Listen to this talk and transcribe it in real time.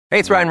Hey,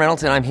 it's Ryan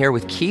Reynolds, and I'm here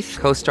with Keith,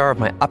 co-star of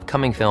my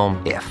upcoming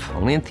film, If,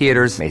 only in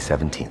theaters May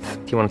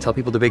 17th. Do you want to tell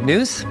people the big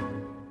news?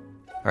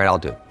 All right, I'll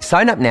do it.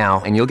 Sign up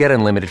now and you'll get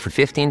unlimited for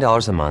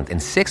 $15 a month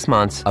and 6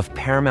 months of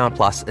Paramount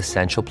Plus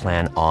Essential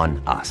Plan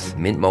on us.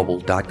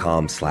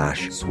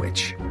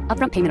 MintMobile.com/switch.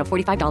 Upfront payment of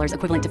 $45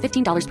 equivalent to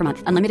 $15 per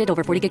month. Unlimited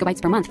over 40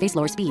 gigabytes per month. Face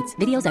lower speeds.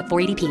 Videos at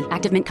 480p.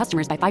 Active Mint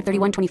customers by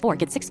 531.24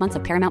 get 6 months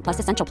of Paramount Plus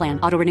Essential Plan.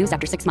 Auto renews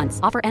after 6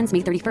 months. Offer ends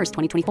May 31st,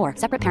 2024.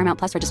 Separate Paramount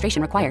Plus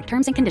registration required.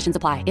 Terms and conditions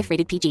apply if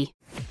rated PG.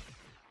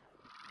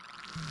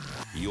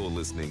 You're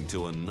listening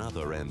to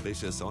another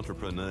ambitious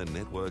Entrepreneur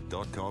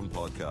Network.com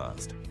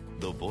podcast.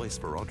 The voice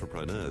for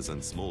entrepreneurs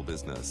and small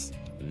business.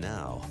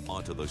 Now,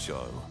 onto the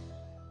show.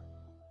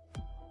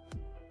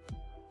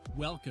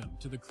 Welcome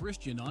to the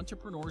Christian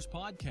Entrepreneurs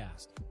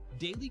Podcast.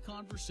 Daily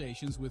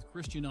conversations with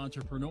Christian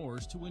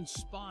entrepreneurs to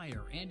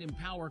inspire and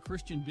empower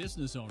Christian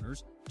business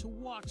owners to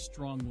walk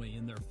strongly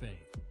in their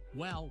faith,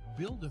 while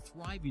build a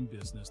thriving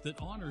business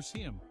that honors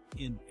Him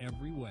in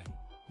every way.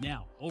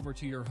 Now, over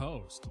to your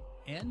host,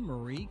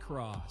 Anne-Marie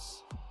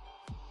Cross.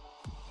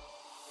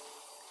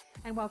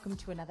 And welcome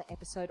to another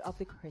episode of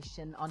the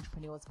Christian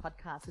Entrepreneurs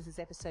Podcast. This is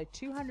episode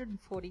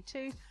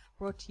 242,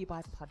 brought to you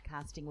by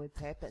Podcasting with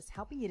Purpose,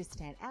 helping you to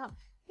stand out,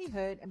 be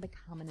heard, and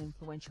become an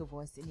influential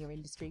voice in your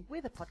industry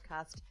with a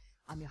podcast.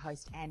 I'm your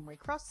host, Anne-Marie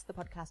Cross, the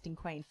podcasting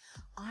queen.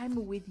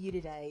 I'm with you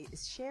today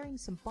sharing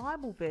some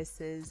Bible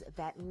verses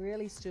that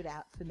really stood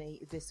out for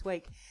me this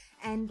week.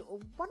 And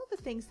one of the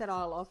things that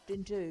I'll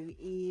often do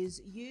is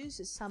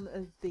use some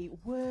of the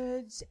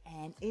words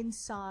and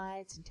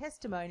insights and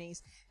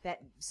testimonies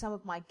that some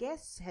of my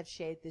guests have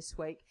shared this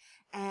week.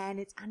 And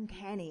it's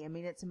uncanny. I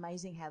mean, it's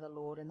amazing how the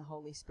Lord and the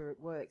Holy Spirit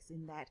works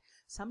in that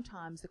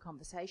sometimes the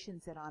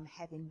conversations that I'm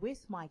having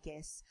with my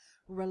guests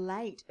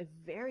relate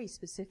very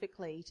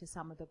specifically to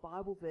some of the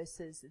Bible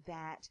verses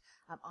that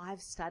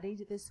I've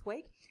studied this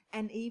week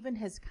and even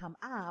has come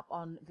up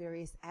on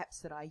various apps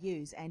that I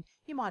use. And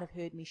you might have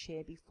heard me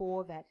share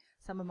before that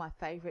some of my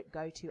favorite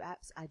go-to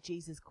apps are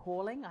Jesus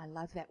Calling. I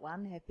love that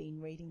one. Have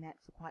been reading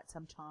that for quite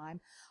some time.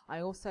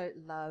 I also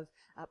love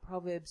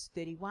Proverbs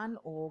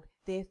 31.org.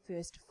 Their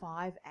First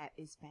 5 app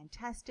is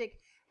fantastic.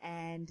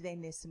 And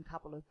then there's some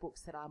couple of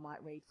books that I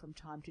might read from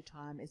time to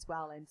time as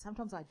well. And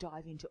sometimes I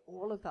dive into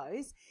all of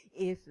those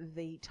if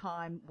the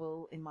time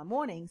will, in my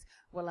mornings,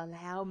 will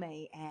allow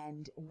me.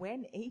 And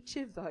when each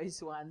of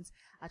those ones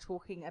are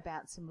talking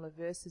about similar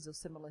verses or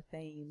similar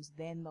themes,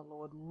 then the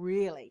Lord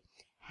really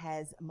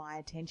has my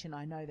attention.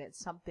 I know that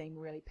something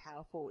really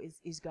powerful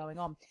is going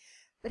on.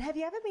 But have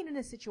you ever been in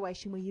a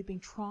situation where you've been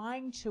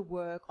trying to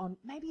work on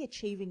maybe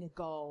achieving a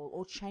goal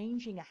or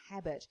changing a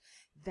habit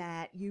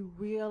that you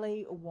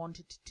really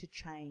wanted to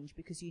change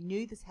because you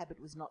knew this habit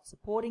was not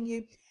supporting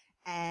you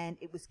and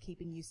it was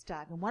keeping you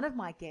stuck? And one of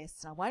my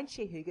guests, and I won't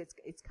share who,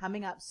 it's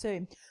coming up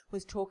soon,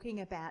 was talking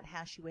about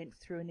how she went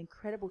through an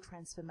incredible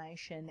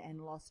transformation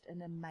and lost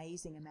an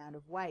amazing amount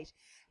of weight.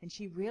 And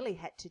she really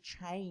had to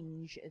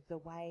change the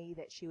way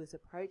that she was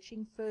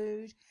approaching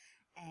food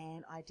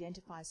and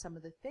identify some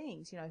of the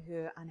things,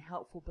 her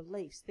unhelpful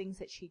beliefs, things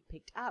that she'd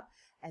picked up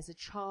as a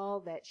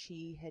child that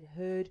she had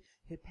heard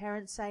her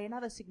parents say and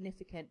other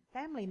significant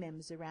family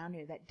members around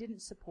her that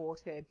didn't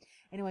support her.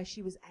 Anyway,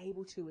 she was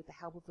able to, with the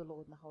help of the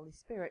Lord and the Holy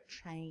Spirit,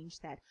 change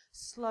that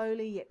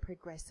slowly yet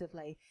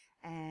progressively,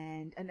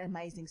 and an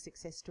amazing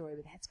success story,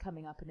 but that's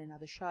coming up in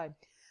another show.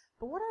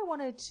 But what I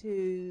wanted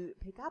to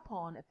pick up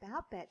on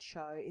about that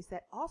show is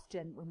that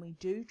often when we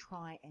do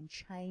try and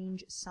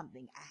change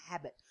something, a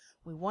habit,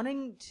 we're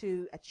wanting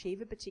to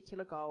achieve a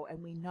particular goal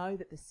and we know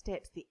that the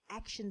steps, the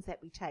actions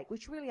that we take,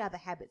 which really are the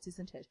habits,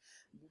 isn't it?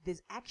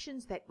 There's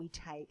actions that we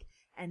take,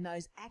 and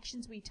those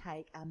actions we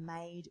take are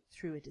made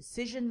through a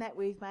decision that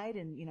we've made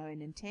and,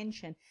 an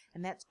intention,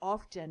 and that's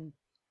often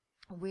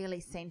really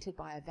centered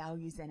by our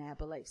values and our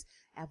beliefs.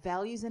 Our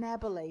values and our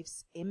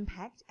beliefs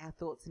impact our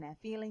thoughts and our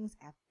feelings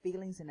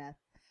and our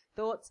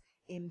thoughts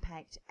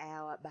impact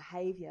our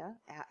behavior,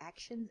 our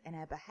actions, and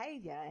our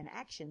behavior and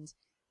actions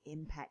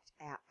impact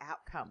our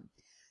outcome.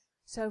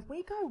 So if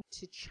we go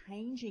to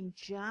changing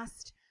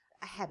just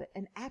a habit,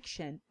 an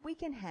action, we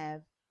can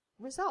have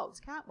results,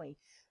 can't we?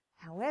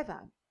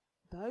 However,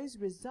 those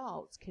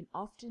results can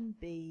often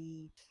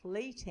be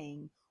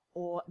fleeting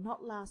or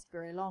not last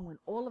very long when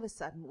all of a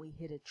sudden we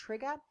hit a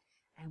trigger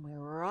and we're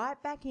right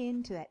back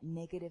into that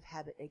negative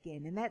habit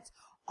again. And that's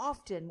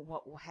often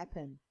what will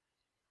happen.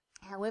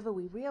 However,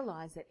 we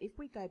realize that if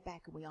we go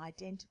back and we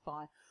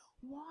identify,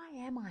 why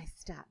am I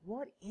stuck?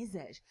 What is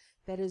it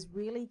that is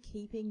really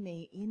keeping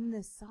me in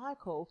the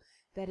cycle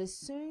that as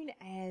soon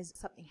as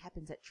something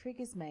happens that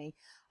triggers me,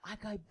 I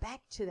go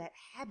back to that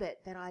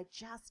habit that I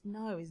just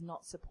know is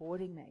not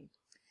supporting me?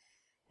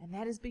 And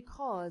that is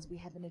because we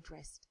haven't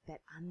addressed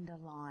that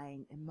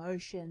underlying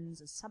emotions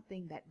or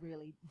something that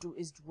really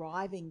is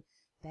driving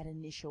that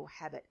initial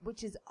habit,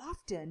 which is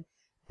often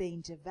being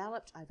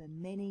developed over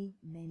many,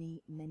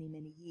 many, many,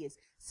 many years,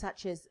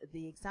 such as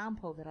the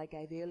example that I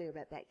gave earlier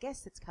about that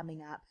guest that's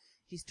coming up.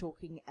 She's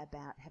talking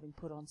about having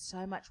put on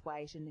so much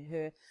weight in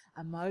her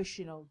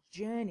emotional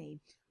journey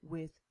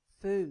with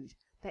food.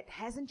 that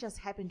hasn't just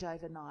happened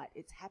overnight.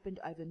 It's happened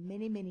over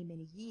many, many,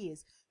 many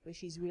years, where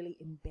she's really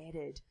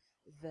embedded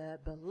the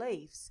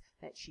beliefs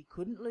that she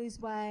couldn't lose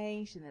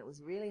weight and that it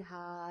was really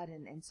hard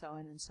and so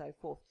on and so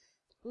forth.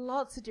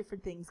 Lots of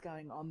different things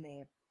going on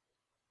there.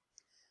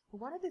 Well,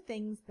 one of the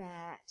things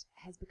that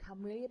has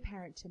become really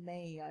apparent to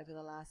me over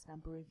the last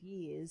number of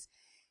years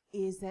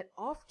is that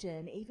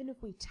often, even if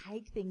we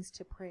take things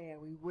to prayer,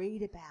 we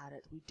read about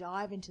it, we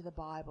dive into the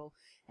Bible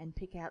and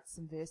pick out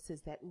some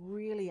verses that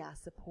really are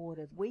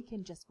supportive, we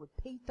can just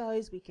repeat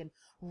those, we can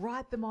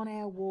write them on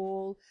our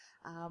wall,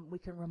 we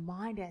can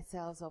remind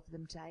ourselves of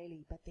them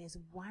daily. But there's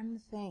one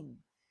thing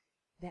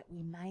that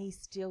we may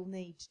still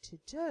need to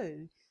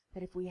do,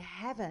 that if we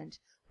haven't,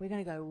 we're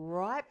going to go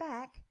right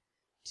back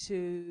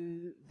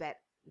to that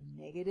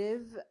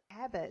negative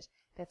habit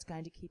that's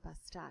going to keep us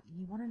stuck. And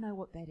you want to know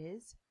what that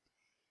is?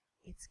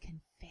 It's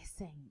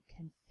confessing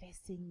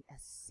a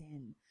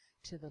sin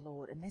to the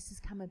Lord. And this has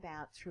come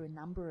about through a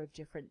number of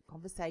different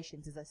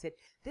conversations. As I said,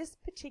 this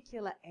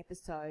particular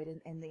episode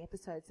and the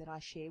episodes that I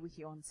share with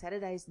you on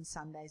Saturdays and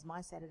Sundays, my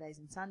Saturdays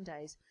and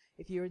Sundays,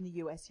 if you're in the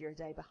US, you're a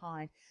day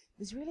behind,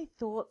 there's really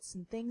thoughts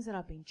and things that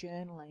I've been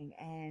journaling,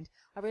 and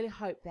I really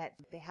hope that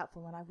they're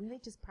helpful. And I really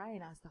just pray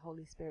and ask the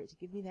Holy Spirit to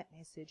give me that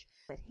message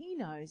that He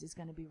knows is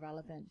going to be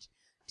relevant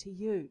to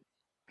you.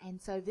 And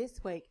so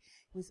this week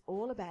was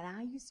all about,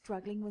 are you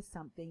struggling with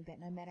something that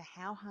no matter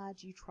how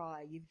hard you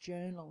try, you've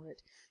journaled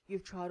it,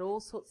 you've tried all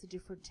sorts of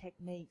different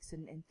techniques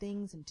and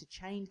things and to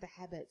change the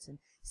habits and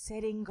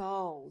setting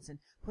goals and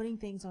putting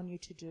things on your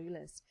to-do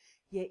list,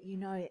 yet you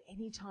know at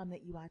any time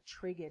that you are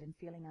triggered and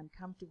feeling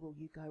uncomfortable,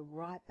 you go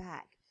right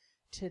back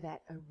to that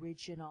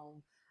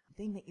original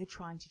thing that you're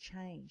trying to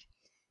change.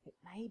 It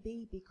may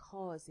be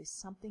because there's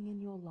something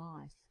in your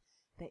life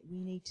that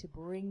we need to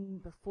bring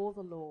before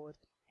the Lord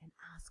and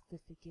ask for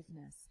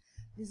forgiveness.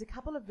 There's a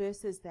couple of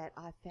verses that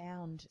I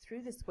found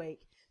through this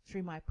week,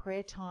 through my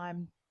prayer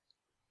time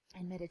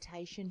and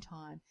meditation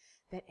time,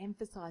 that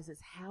emphasizes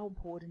how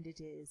important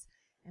it is.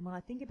 And when I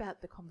think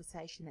about the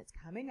conversation that's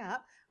coming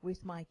up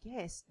with my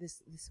guest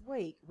this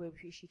week, where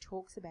she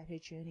talks about her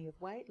journey of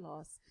weight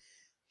loss,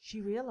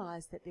 she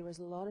realized that there was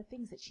a lot of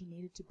things that she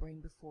needed to bring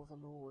before the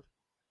Lord.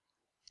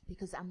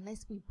 Because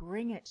unless we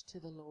bring it to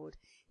the Lord,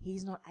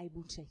 He's not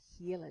able to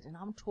heal it. And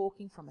I'm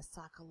talking from a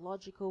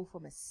psychological,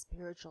 from a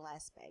spiritual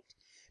aspect,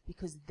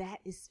 because that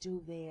is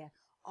still there.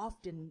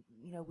 Often,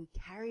 we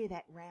carry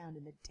that round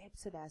in the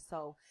depths of our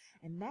soul.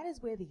 And that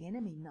is where the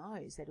enemy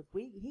knows that if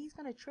he's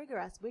going to trigger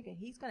us,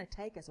 he's going to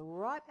take us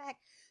right back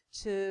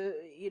to,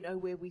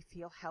 where we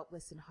feel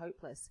helpless and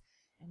hopeless.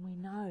 And we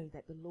know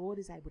that the Lord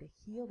is able to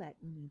heal that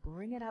when we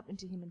bring it up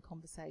into Him in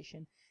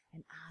conversation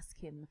and ask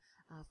Him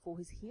for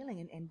His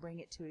healing and bring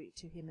it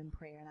to Him in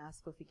prayer and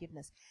ask for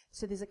forgiveness.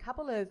 So there's a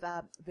couple of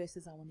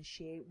verses I want to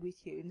share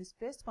with you. And this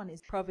first one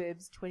is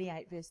Proverbs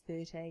 28 verse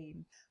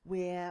 13,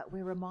 where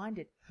we're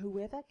reminded,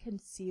 whoever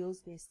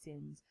conceals their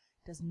sins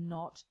does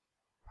not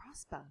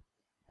prosper,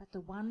 but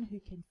the one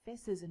who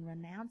confesses and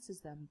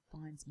renounces them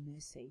finds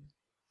mercy.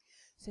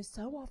 So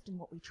often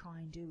what we try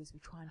and do is we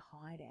try and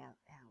hide our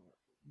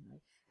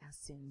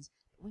sins.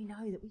 We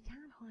know that we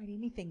can't hide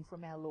anything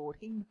from our Lord.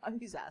 He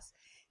knows us.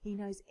 He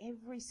knows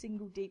every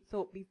single deep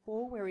thought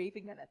before we're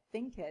even going to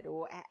think it,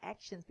 or our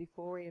actions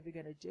before we're ever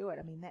going to do it.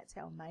 I mean, that's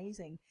how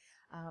amazing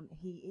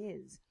He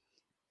is.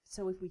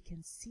 So if we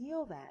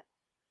conceal that,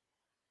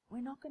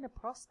 we're not going to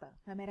prosper,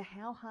 no matter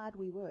how hard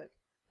we work,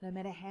 no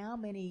matter how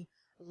many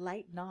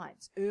late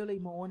nights, early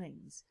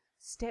mornings,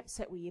 steps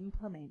that we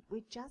implement.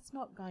 We're just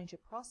not going to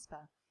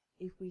prosper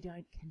if we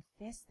don't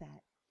confess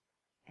that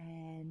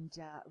and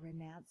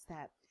renounce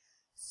that.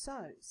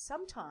 So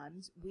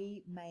sometimes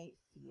we may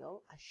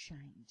feel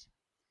ashamed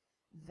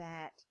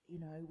that,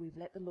 we've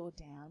let the Lord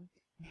down,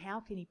 and how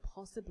can He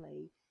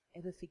possibly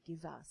ever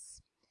forgive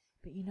us?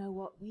 But you know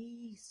what?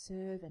 We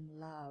serve and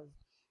love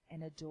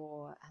and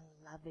adore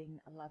a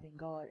loving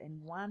God.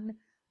 And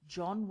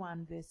John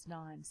 1 verse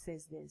 9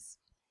 says this: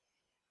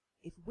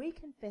 if we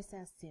confess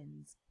our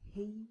sins,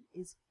 He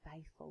is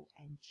faithful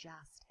and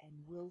just and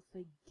will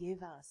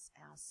forgive us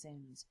our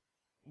sins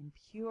and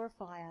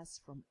purify us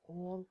from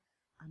all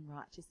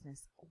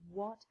unrighteousness.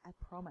 What a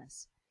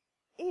promise.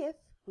 If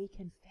we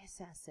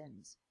confess our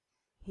sins,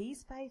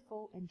 He's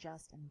faithful and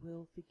just and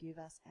will forgive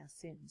us our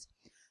sins.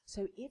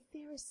 So if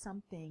there is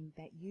something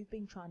that you've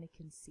been trying to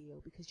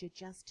conceal because you're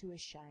just too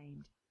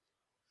ashamed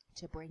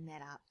to bring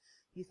that up,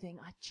 you think,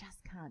 I just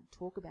can't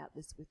talk about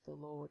this with the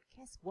Lord.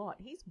 Guess what?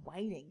 He's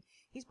waiting.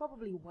 He's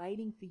probably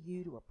waiting for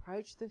you to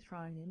approach the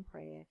throne in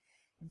prayer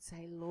and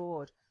say,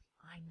 Lord,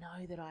 I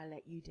know that I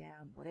let you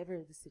down, whatever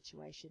the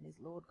situation is.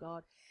 Lord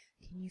God,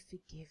 can you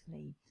forgive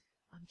me?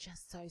 I'm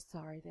just so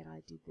sorry that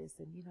I did this.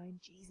 And, in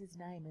Jesus'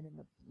 name and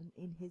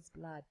in His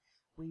blood,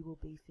 we will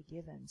be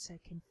forgiven. So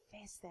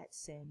confess that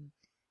sin.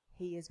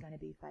 He is going to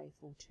be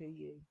faithful to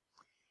you.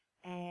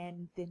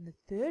 And then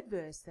the third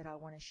verse that I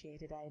want to share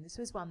today, and this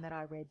was one that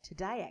I read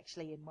today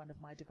actually in one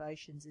of my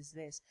devotions, is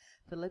this: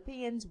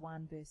 Philippians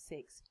 1 verse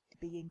 6,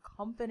 being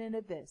confident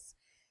of this,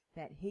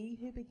 that He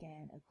who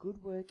began a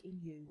good work in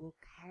you will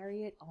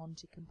carry it on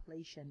to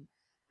completion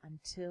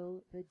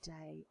until the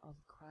day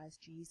of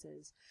Christ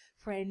Jesus.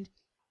 Friend,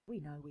 we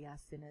know we are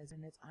sinners,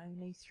 and it's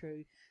only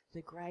through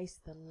the grace,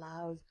 the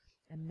love,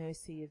 and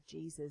mercy of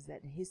Jesus,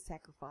 that his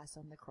sacrifice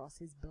on the cross,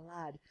 his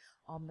blood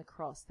on the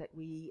cross, that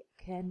we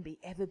can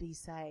ever be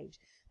saved.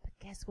 But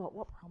guess what?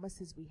 What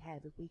promises we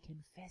have if we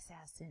confess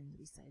our sins?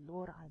 We say,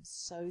 Lord, I'm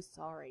so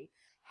sorry.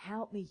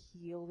 Help me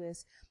heal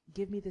this.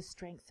 Give me the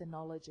strength, the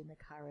knowledge, and the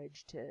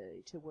courage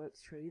to work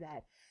through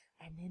that.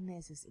 And then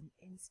there's this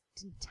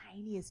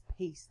instantaneous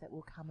peace that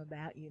will come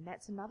about you. And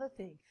that's another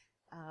thing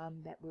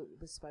that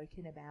was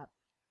spoken about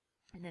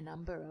in a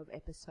number of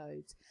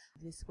episodes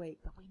this week.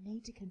 But we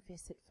need to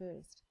confess it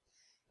first.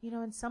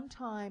 And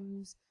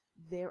sometimes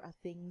there are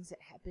things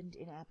that happened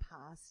in our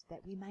past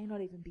that we may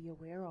not even be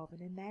aware of.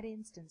 And in that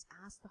instance,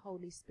 ask the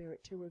Holy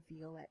Spirit to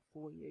reveal that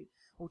for you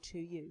or to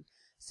you,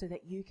 so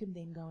that you can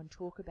then go and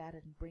talk about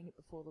it and bring it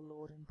before the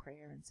Lord in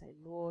prayer and say,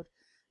 Lord,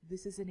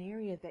 this is an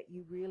area that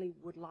you really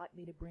would like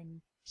me to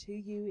bring to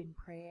you in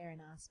prayer,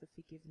 and ask for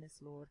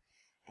forgiveness, Lord,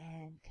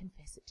 and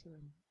confess it to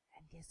him.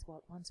 And guess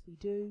what? Once we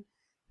do,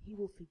 he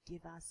will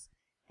forgive us.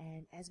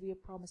 And as we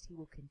have promised, he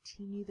will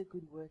continue the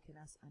good work in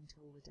us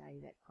until the day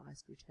that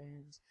Christ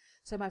returns.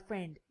 So my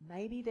friend,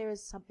 maybe there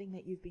is something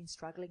that you've been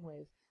struggling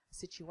with, a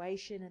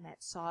situation and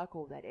that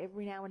cycle that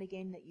every now and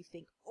again that you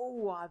think,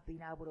 oh, I've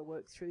been able to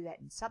work through that,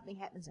 and something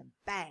happens and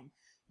bang,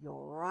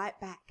 you're right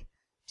back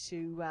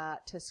to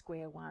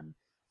square one.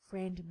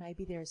 Friend,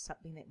 maybe there is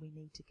something that we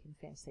need to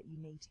confess, that you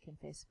need to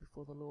confess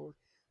before the Lord.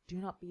 Do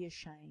not be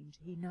ashamed.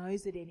 He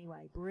knows it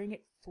anyway. Bring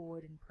it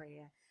forward in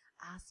prayer.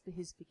 Ask for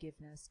his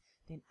forgiveness,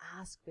 then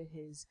ask for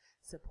his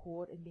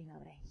support in being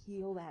able to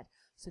heal that,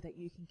 so that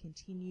you can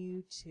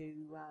continue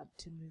to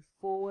move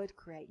forward,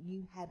 create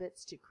new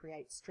habits, to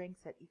create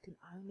strength that you can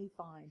only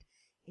find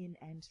in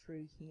and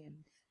through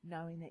him,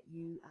 knowing that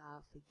you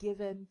are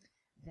forgiven,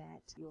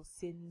 that your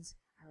sins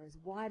are as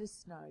white as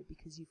snow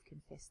because you've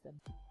confessed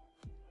them.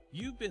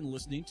 You've been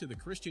listening to the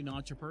Christian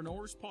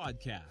Entrepreneurs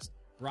Podcast,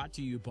 brought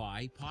to you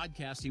by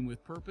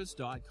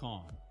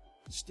podcastingwithpurpose.com.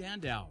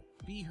 Stand out,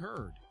 be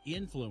heard,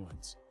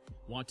 influence.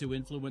 Want to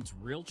influence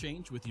real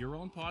change with your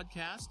own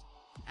podcast?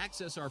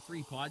 Access our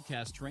free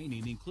podcast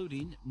training,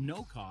 including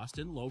no-cost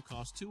and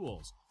low-cost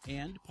tools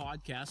and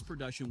podcast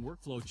production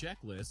workflow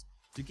checklists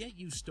to get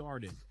you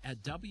started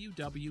at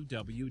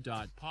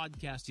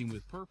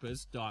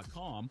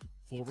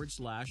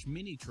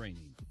www.podcastingwithpurpose.com/mini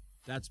training.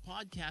 That's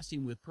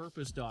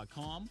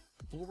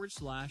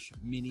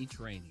podcastingwithpurpose.com/mini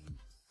training.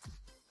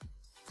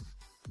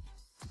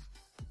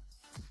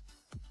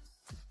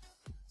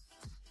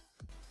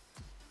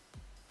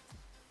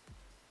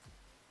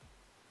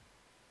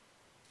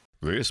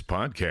 This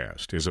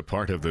podcast is a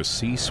part of the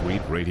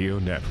C-Suite Radio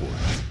Network.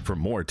 For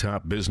more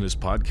top business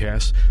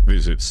podcasts,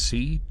 visit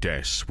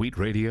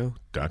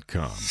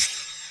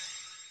c-suiteradio.com.